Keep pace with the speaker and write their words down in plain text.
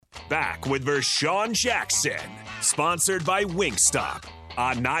back with Vershawn Jackson. Sponsored by Wingstop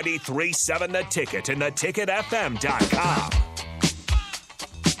on 93.7 The Ticket and theticketfm.com.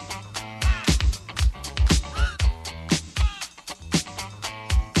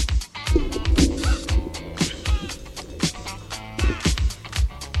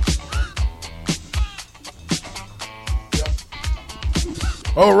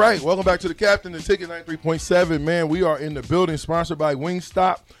 All right, welcome back to the Captain, the Ticket 93.7. Man, we are in the building, sponsored by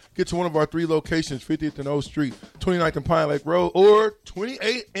Wingstop. Get to one of our three locations, 50th and O Street, 29th and Pine Lake Road, or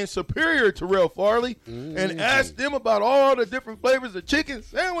 28th and Superior to Terrell Farley, and ask them about all the different flavors of chicken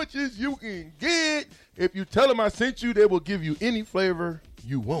sandwiches you can get. If you tell them I sent you, they will give you any flavor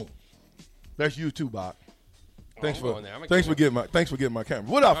you want. That's you too, Bob. Thanks for getting my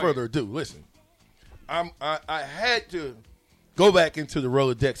camera. Without further ado, listen, I had to go back into the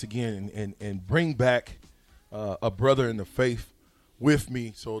Rolodex again and bring back a brother in the faith with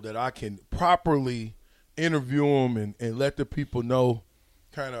me so that I can properly interview him and let the people know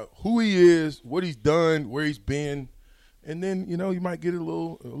kind of who he is, what he's done, where he's been, and then, you know, you might get a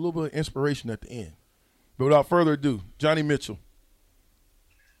little bit of inspiration at the end. But without further ado, Johnny Mitchell.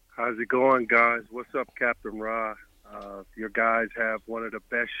 How's it going, guys? What's up, Captain Ra? Your guys have one of the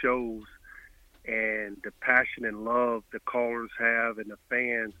best shows, and the passion and love the callers have and the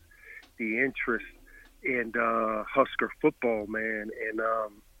fans, the interest in Husker football, man. And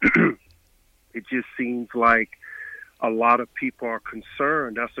it just seems like a lot of people are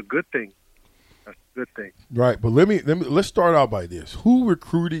concerned. That's a good thing. Right, but let's start out by this. Who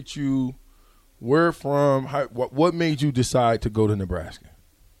recruited you? Where from? What made you decide to go to Nebraska?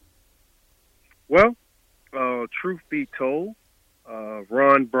 Well, truth be told,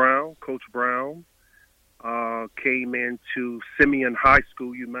 Ron Brown, Coach Brown, came into Simeon High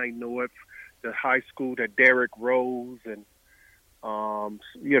School. You might know it, the high school that Derrick Rose, and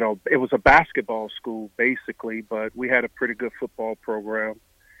it was a basketball school basically, but we had a pretty good football program.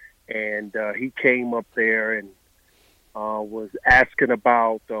 And he came up there and was asking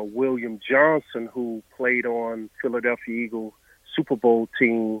about William Johnson, who played on Philadelphia Eagles Super Bowl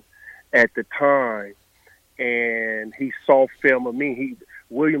team at the time. And he saw film of me.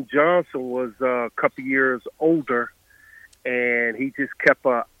 William Johnson was a couple years older, and he just kept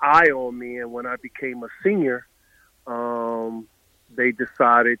an eye on me. And when I became a senior, they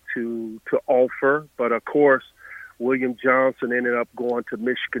decided to offer. But, of course, William Johnson ended up going to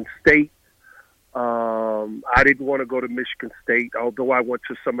Michigan State. I didn't want to go to Michigan State, although I went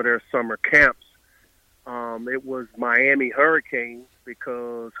to some of their summer camps. It was Miami Hurricanes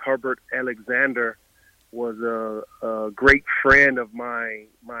because Herbert Alexander was a great friend of my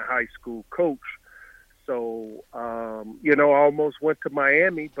high school coach. So, I almost went to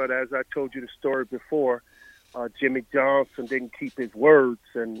Miami, but as I told you the story before, Jimmy Johnson didn't keep his words,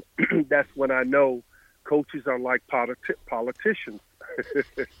 and that's when I know coaches are like politicians.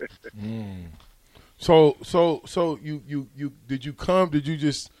 So you did you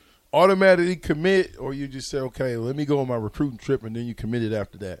just automatically commit, or you just say, okay, let me go on my recruiting trip, and then you committed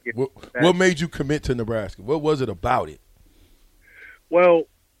after that? Yeah, what made you commit to Nebraska? What was it about it? Well,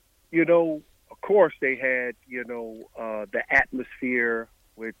 of course they had, the atmosphere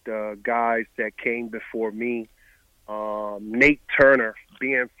with guys that came before me. Nate Turner,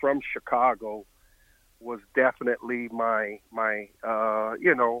 being from Chicago, was definitely my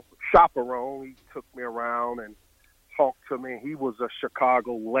chaperone. He took me around and talked to me. He was a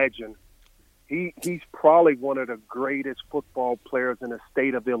Chicago legend. He's probably one of the greatest football players in the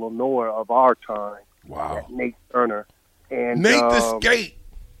state of Illinois of our time. Wow. Nate Turner. And Nate the Skate.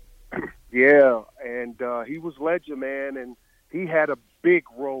 Yeah, and he was legend, man, and he had a big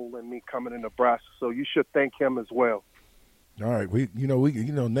role in me coming to Nebraska, so you should thank him as well. All right, we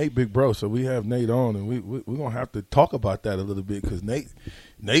Nate big bro, so we have Nate on, and we're gonna have to talk about that a little bit, because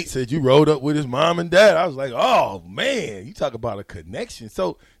Nate said you rode up with his mom and dad. I was like, oh man, you talk about a connection.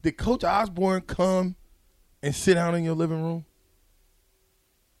 So did Coach Osborne come and sit down in your living room?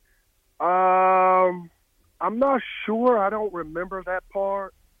 I'm not sure. I don't remember that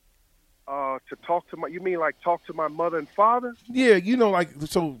part. To talk to talk to my mother and father? Yeah,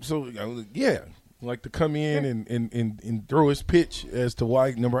 yeah. Like to come in and throw his pitch as to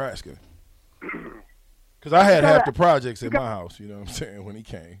why Nebraska. Because I had half the projects at my house, you know what I'm saying, when he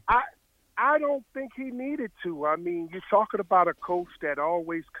came. I don't think he needed to. I mean, you're talking about a coach that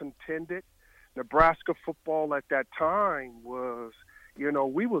always contended. Nebraska football at that time was,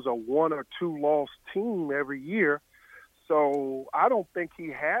 we was a 1 or 2 loss team every year. So I don't think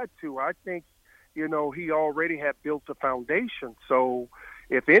he had to. I think, he already had built a foundation. So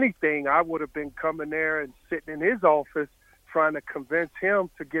if anything, I would have been coming there and sitting in his office trying to convince him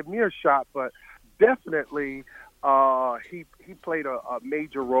to give me a shot. But definitely, he played a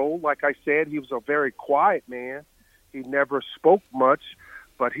major role. Like I said, he was a very quiet man. He never spoke much,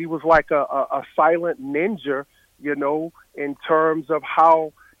 but he was like a silent ninja, in terms of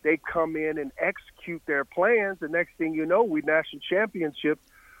how they come in and execute their plans. The next thing you know, we national championship.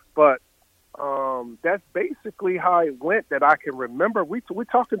 But that's basically how it went that I can remember. We're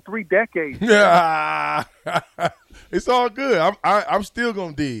talking 3 decades. Yeah, it's all good. I'm still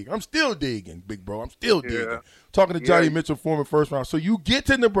gonna dig. I'm still digging, big bro. I'm still digging. Talking to Johnny Mitchell, former first round. So you get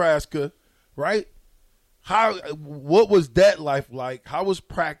to Nebraska, right? What was that life like? How was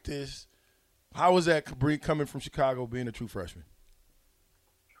practice? How was that coming from Chicago, being a true freshman?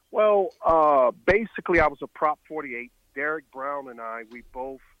 Well, basically, I was a Prop 48. Derek Brown and I, we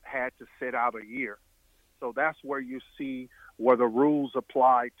both had to sit out a year. So that's where you see where the rules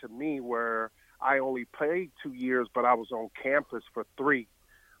apply to me, where I only played 2 years, but I was on campus for 3.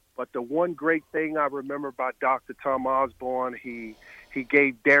 But the one great thing I remember about Dr. Tom Osborne, he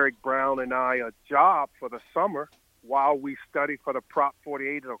gave Derek Brown and I a job for the summer while we studied for the Prop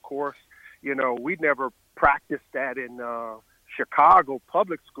 48. And, of course, we never practiced that in Chicago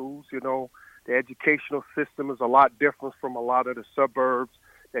public schools. The educational system is a lot different from a lot of the suburbs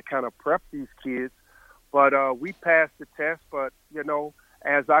that kind of prep these kids. But we passed the test. But,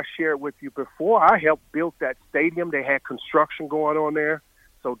 as I shared with you before, I helped build that stadium. They had construction going on there.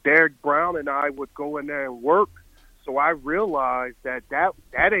 So Derek Brown and I would go in there and work. So I realized that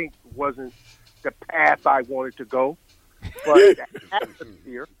wasn't the path I wanted to go. But the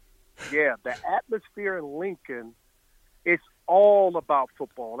atmosphere, the atmosphere in Lincoln, it's all about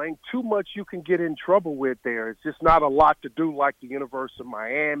football. Ain't too much you can get in trouble with there. It's just not a lot to do like the University of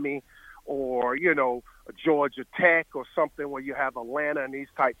Miami or, Georgia Tech or something where you have Atlanta and these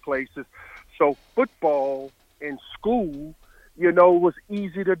type places. So football in school, was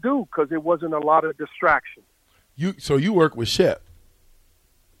easy to do because there wasn't a lot of distraction. So you work with Shep.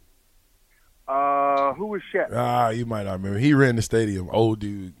 Who was Shep? You might not remember. He ran the stadium, old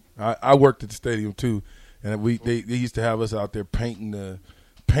dude. I worked at the stadium too, and they used to have us out there painting. That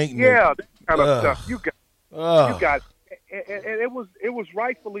kind of stuff. You got, and it was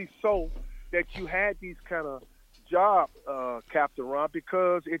rightfully so that you had these kind of job, Captain Ron,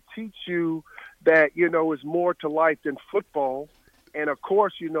 because it teaches you that is more to life than football. And of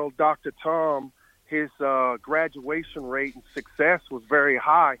course, Dr. Tom, his graduation rate and success was very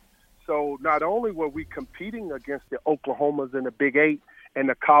high. So not only were we competing against the Oklahomas in the Big 8 and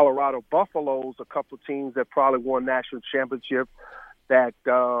the Colorado Buffaloes, a couple of teams that probably won national championships, that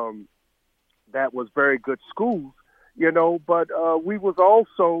was very good schools, but we was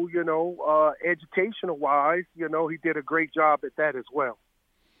also, educational wise, he did a great job at that as well.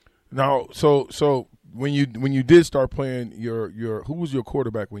 Now, so when you did start playing, who was your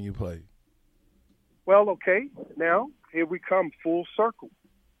quarterback when you played? Well, okay, now here we come full circle.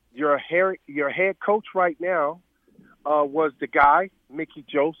 Your head coach right now was the guy, Mickey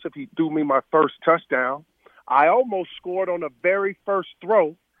Joseph. He threw me my first touchdown. I almost scored on the very first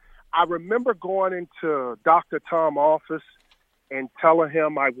throw. I remember going into Dr. Tom's office and telling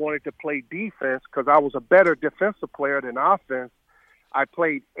him I wanted to play defense because I was a better defensive player than offense. I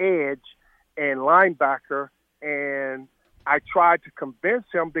played edge and linebacker, and I tried to convince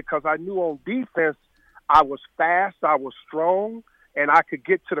him because I knew on defense I was fast, I was strong, and I could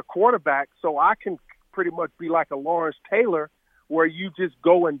get to the quarterback. So I can pretty much be like a Lawrence Taylor where you just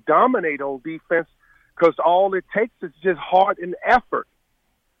go and dominate on defense because all it takes is just heart and effort.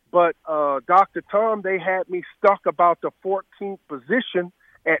 But Dr. Tom, they had me stuck about the 14th position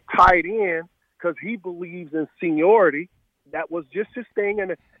at tight end because he believes in seniority. That was just his thing,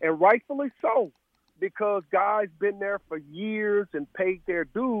 and rightfully so, because guys been there for years and paid their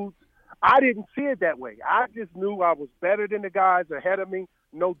dues. I didn't see it that way. I just knew I was better than the guys ahead of me.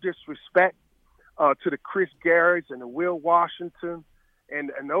 No disrespect to the Chris Garretts and the Will Washington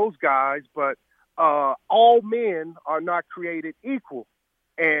and those guys, but all men are not created equal.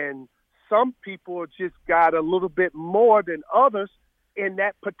 And some people just got a little bit more than others in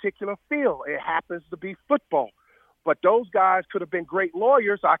that particular field. It happens to be football. But those guys could have been great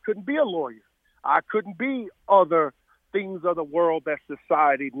lawyers. I couldn't be a lawyer. I couldn't be other things of the world that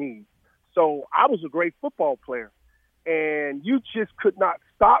society needs. So I was a great football player. And you just could not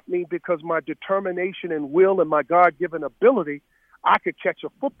stop me because my determination and will and my God-given ability, I could catch a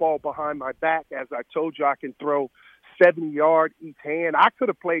football behind my back. As I told you, I can throw 70 yards each hand. I could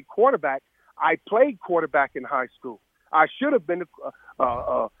have played quarterback. I played quarterback in high school. I should have been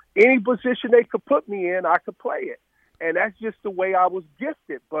any position they could put me in, I could play it. And that's just the way I was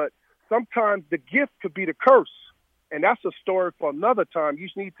gifted. But sometimes the gift could be the curse. And that's a story for another time. You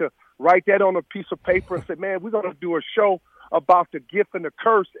just need to write that on a piece of paper and say, man, we're going to do a show about the gift and the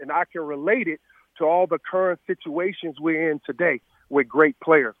curse, and I can relate it to all the current situations we're in today with great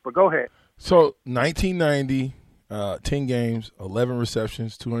players. But go ahead. So 1990, 10 games, 11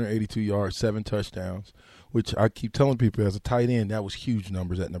 receptions, 282 yards, 7 touchdowns, which I keep telling people as a tight end, that was huge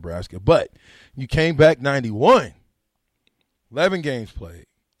numbers at Nebraska. But you came back 91, 11 games played,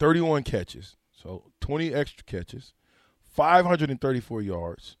 31 catches, so 20 extra catches, 534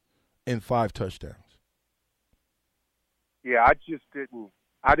 yards, and 5 touchdowns. Yeah, I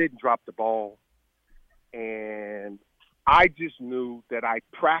didn't drop the ball. And I just knew that I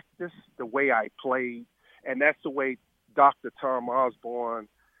practiced the way I played. And that's the way Dr. Tom Osborne,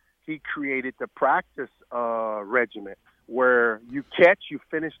 he created the practice regimen where you catch, you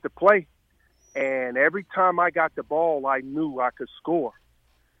finish the play. And every time I got the ball, I knew I could score.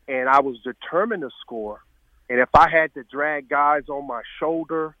 And I was determined to score. And if I had to drag guys on my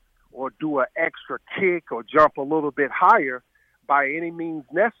shoulder or do an extra kick or jump a little bit higher, by any means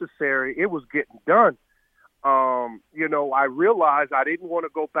necessary, it was getting done. I realized I didn't want to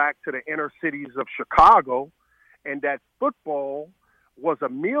go back to the inner cities of Chicago, and that football was a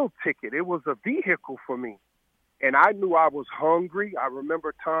meal ticket. It was a vehicle for me. And I knew I was hungry. I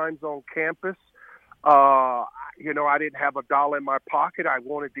remember times on campus, I didn't have $1 in my pocket. I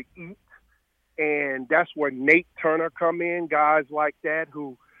wanted to eat. And that's where Nate Turner come in, guys like that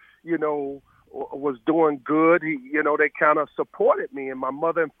who, was doing good. They kind of supported me. And my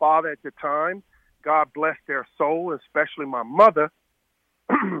mother and father at the time, God bless their soul, especially my mother,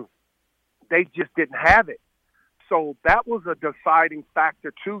 they just didn't have it. So that was a deciding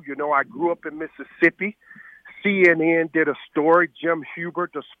factor, too. I grew up in Mississippi. CNN did a story, Jim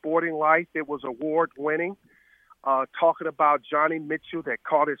Hubert, The Sporting Life. It was award-winning, talking about Johnny Mitchell that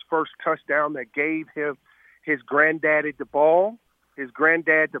caught his first touchdown that gave him his granddaddy the ball.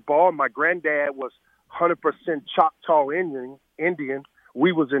 My granddad was 100% Choctaw Indian.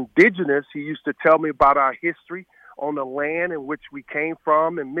 We was indigenous. He used to tell me about our history on the land in which we came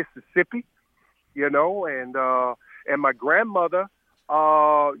from in Mississippi, and my grandmother,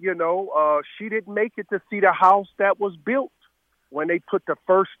 she didn't make it to see the house that was built. When they put the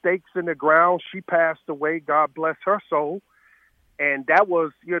first stakes in the ground, she passed away, God bless her soul. And that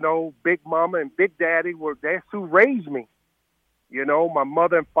was, Big Mama and Big Daddy that's who raised me. My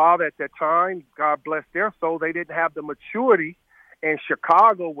mother and father at that time, God bless their soul, they didn't have the maturity. And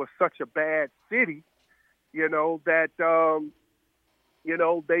Chicago was such a bad city, that,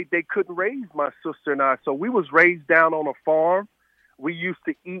 they couldn't raise my sister and I. So we was raised down on a farm. We used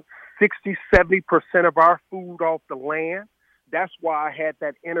to eat 60-70% of our food off the land. That's why I had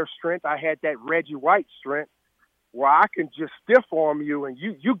that inner strength. I had that Reggie White strength where I can just stiff arm you and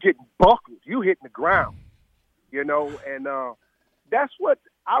you getting buckled. You hitting the ground, and that's what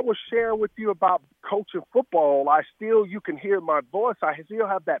I was sharing with you about coaching football. You can hear my voice. I still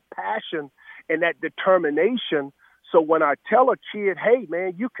have that passion and that determination. So when I tell a kid, hey,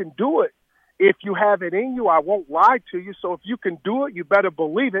 man, you can do it. If you have it in you, I won't lie to you. So if you can do it, you better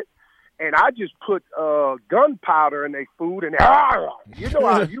believe it. And I just put gunpowder in their food, and you know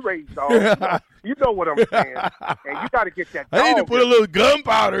how you raise dogs. You know what I'm saying. And you got to get that dog. I need to put a little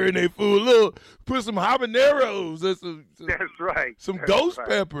gunpowder in their food, put some habaneros or some That's right. Some That's ghost right.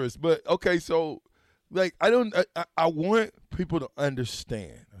 peppers. But, okay, so, I want people to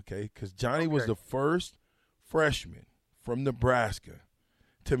understand, okay, because Johnny was the first freshman from Nebraska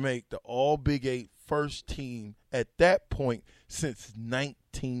to make the All Big 8 first team at that point since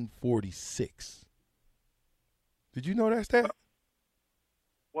 1946. Did you know that stat?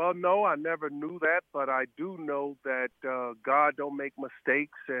 Well, no, I never knew that, but I do know that God don't make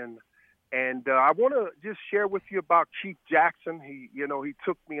mistakes, and I want to just share with you about Chief Jackson. He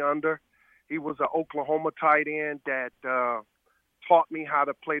took me under. He was an Oklahoma tight end that taught me how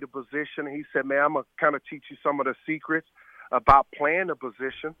to play the position. And he said, man, I'm going to kind of teach you some of the secrets about playing the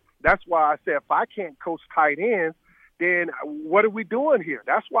position. That's why I said, if I can't coach tight ends, then what are we doing here?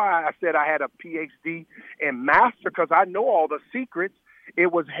 That's why I said I had a PhD in master, because I know all the secrets.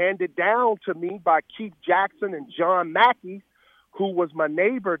 It was handed down to me by Keith Jackson and John Mackey, who was my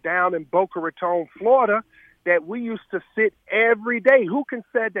neighbor down in Boca Raton, Florida, that we used to sit every day. Who can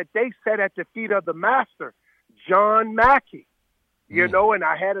say that they sat at the feet of the master? John Mackey, and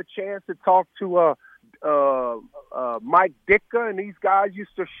I had a chance to talk to Mike Ditka, and these guys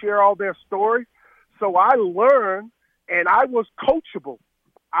used to share all their stories. So I learned, and I was coachable.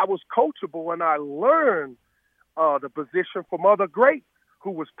 And I learned the position from other greats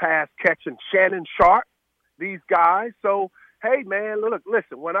who was past catching Shannon Sharp, these guys. So, Hey, man, look,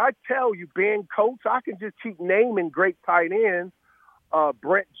 listen, when I tell you being coach, I can just keep naming great tight ends,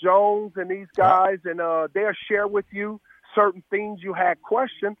 Brent Jones and these guys, and they'll share with you certain things you had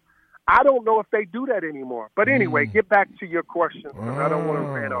questioned. I don't know if they do that anymore. But anyway, get back to your question. I don't want to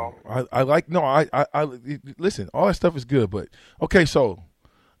rant off. I listen, all that stuff is good, but okay, so,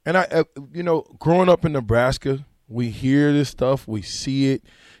 and growing up in Nebraska, we hear this stuff, we see it.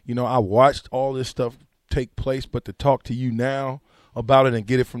 I watched all this stuff take place, but to talk to you now about it and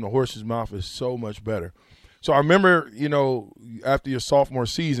get it from the horse's mouth is so much better. So I remember, after your sophomore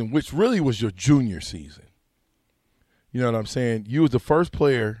season, which really was your junior season, you know what I'm saying? You was the first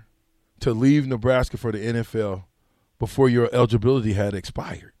player to leave Nebraska for the NFL before your eligibility had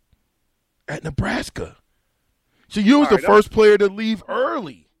expired at Nebraska. So you was the first player to leave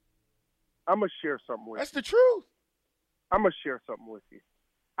early. I'm going to share something with you. That's the truth. I'm going to share something with you.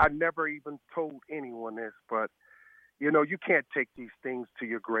 I never even told anyone this, but, you can't take these things to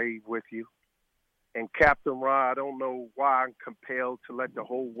your grave with you. And Captain Ra, I don't know why I'm compelled to let the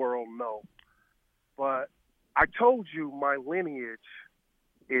whole world know, but I told you my lineage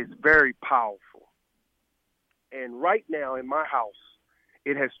is very powerful. And right now in my house,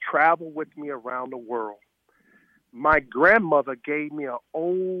 it has traveled with me around the world. My grandmother gave me an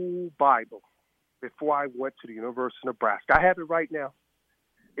old Bible before I went to the University of Nebraska. I have it right now.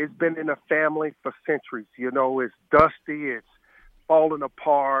 It's been in the family for centuries. It's dusty, it's falling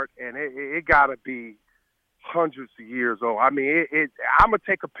apart, and it got to be hundreds of years old. I mean, I'm going to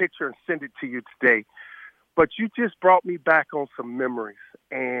take a picture and send it to you today. But you just brought me back on some memories.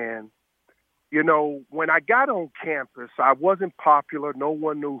 And, when I got on campus, I wasn't popular. No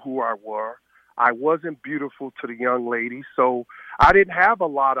one knew who I were. I wasn't beautiful to the young ladies, so I didn't have a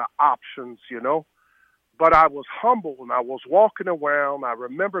lot of options, But I was humble, and I was walking around. I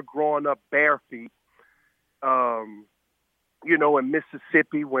remember growing up bare feet, in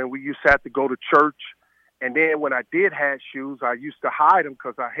Mississippi when we used to have to go to church. And then when I did have shoes, I used to hide them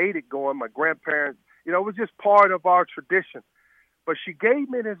because I hated going. My grandparents, it was just part of our tradition. But she gave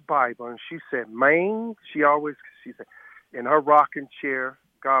me this Bible, and she said, "Man," she said, in her rocking chair,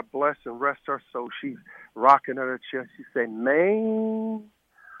 God bless and rest her soul, she's rocking in her chair. She said, "Man,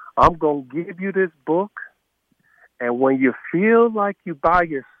 I'm going to give you this book. And when you feel like you by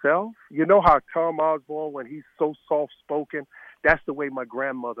yourself," you know how Tom Osborne, when he's so soft-spoken, that's the way my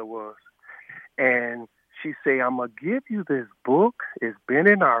grandmother was. And she said, "I'm going to give you this book. It's been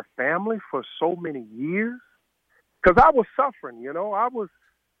in our family for so many years." Because I was suffering, I was,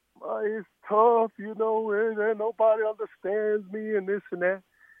 it's tough, and nobody understands me and this and that.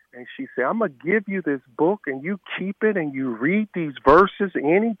 And she said, "I'm going to give you this book, and you keep it, and you read these verses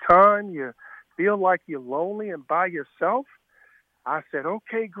anytime you feel like you're lonely and by yourself." I said,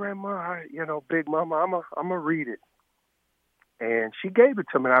 "Okay, Grandma, Big Mama, I'm going to read it." And she gave it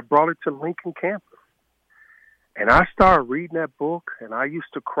to me, and I brought it to Lincoln campus. And I started reading that book, and I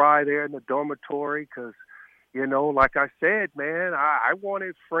used to cry there in the dormitory because, like I said, man, I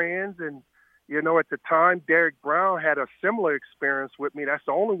wanted friends. And, at the time, Derek Brown had a similar experience with me. That's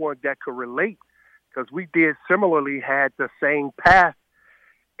the only one that could relate because we did similarly had the same path.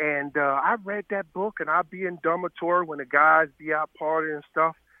 And I read that book, and I'd be in dormitory when the guys be out partying and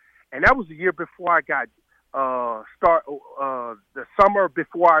stuff. And that was the year before I got the summer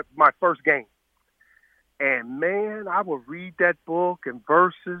before my first game. And, man, I would read that book and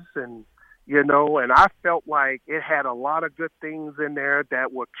verses and, and I felt like it had a lot of good things in there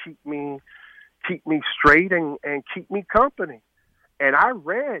that would keep me straight and keep me company. And I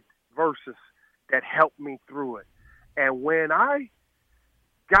read verses that helped me through it. And when I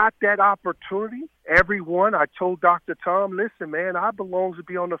got that opportunity, I told Dr. Tom, "Listen, man, I belong to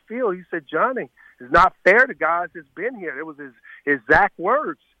be on the field." He said, "Johnny, it's not fair to guys that's been here." It was his exact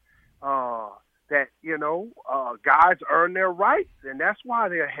words. That, guys earn their rights, and that's why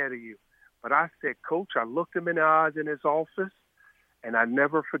they're ahead of you. But I said, "Coach," I looked him in the eyes in his office, and I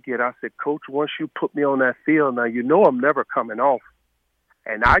never forget. I said, "Coach, once you put me on that field, now I'm never coming off."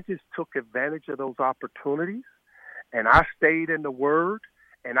 And I just took advantage of those opportunities, and I stayed in the Word,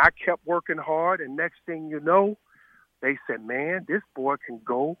 and I kept working hard, and next thing you know, they said, "Man, this boy can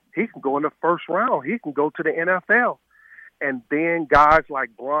go. He can go in the first round. He can go to the NFL." And then guys like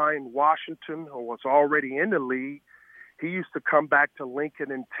Brian Washington, who was already in the league, he used to come back to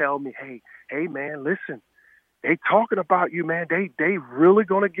Lincoln and tell me, hey, man, listen, they talking about you, man. They really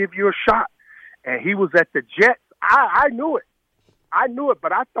going to give you a shot. And he was at the Jets. I knew it.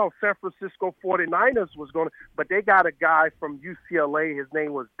 But I thought San Francisco 49ers was going to. But they got a guy from UCLA. His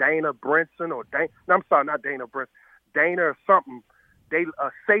name was Dana Brinson I'm sorry, not Dana Brinson. Dana or something.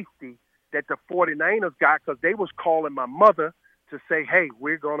 A safety that the 49ers got because they was calling my mother to say, hey,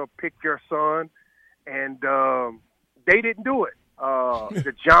 we're going to pick your son. And they didn't do it.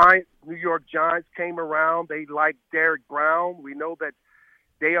 The Giants, New York Giants came around. They liked Derek Brown. We know that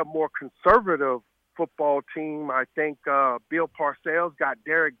they are more conservative football team. I think Bill Parcells got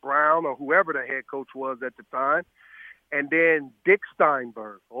Derek Brown or whoever the head coach was at the time. And then Dick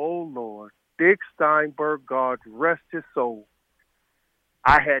Steinberg. Oh, Lord. Dick Steinberg, God rest his soul.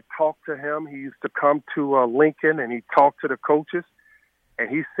 I had talked to him. He used to come to Lincoln, and he talked to the coaches. And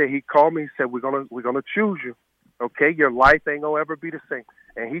he said, he called me, he said, we're gonna choose you. Okay, your life ain't gonna ever be the same.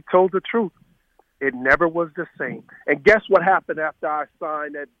 And he told the truth. It never was the same. And guess what happened after I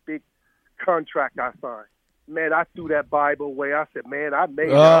signed that big contract I signed? Man, I threw that Bible away. I said, man, I made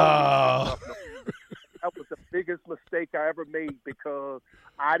it. That was the biggest mistake I ever made because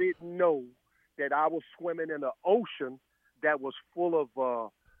I didn't know that I was swimming in an ocean that was full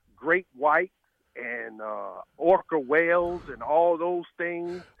of great white and orca whales and all those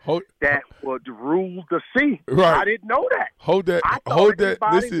things that would rule the sea. Right. I didn't know that. Hold that. I thought Hold that.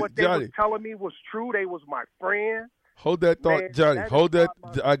 everybody, Listen, what they Johnny. was telling me was true. They was my friend. Hold that thought, Man, Johnny. that Hold is that.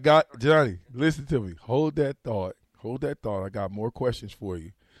 not my- I got Johnny. Listen to me. Hold that thought. Hold that thought. I got more questions for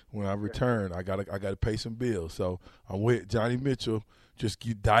you. When I return, I gotta pay some bills. So I'm with Johnny Mitchell. Just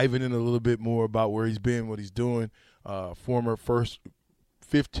keep diving in a little bit more about where he's been, what he's doing. Former first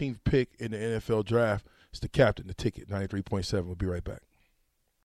 15th pick in the NFL draft. It's the captain, the ticket, 93.7. We'll be right back.